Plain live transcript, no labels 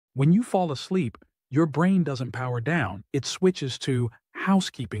When you fall asleep, your brain doesn't power down, it switches to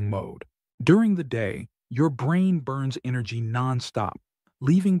housekeeping mode. During the day, your brain burns energy nonstop,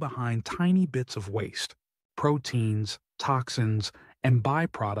 leaving behind tiny bits of waste. Proteins, toxins, and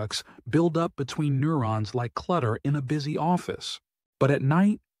byproducts build up between neurons like clutter in a busy office. But at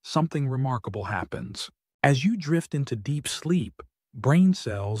night, something remarkable happens. As you drift into deep sleep, brain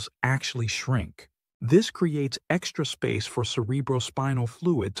cells actually shrink. This creates extra space for cerebrospinal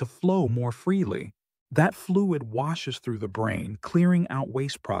fluid to flow more freely. That fluid washes through the brain, clearing out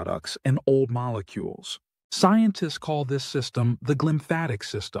waste products and old molecules. Scientists call this system the glymphatic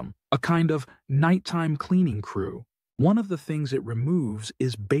system, a kind of nighttime cleaning crew. One of the things it removes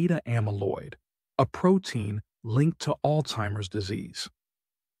is beta amyloid, a protein linked to Alzheimer's disease.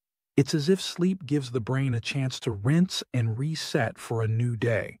 It's as if sleep gives the brain a chance to rinse and reset for a new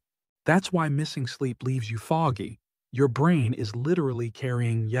day. That's why missing sleep leaves you foggy. Your brain is literally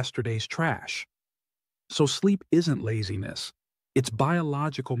carrying yesterday's trash. So sleep isn't laziness. It's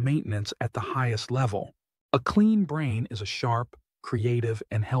biological maintenance at the highest level. A clean brain is a sharp, creative,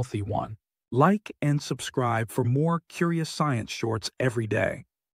 and healthy one. Like and subscribe for more curious science shorts every day.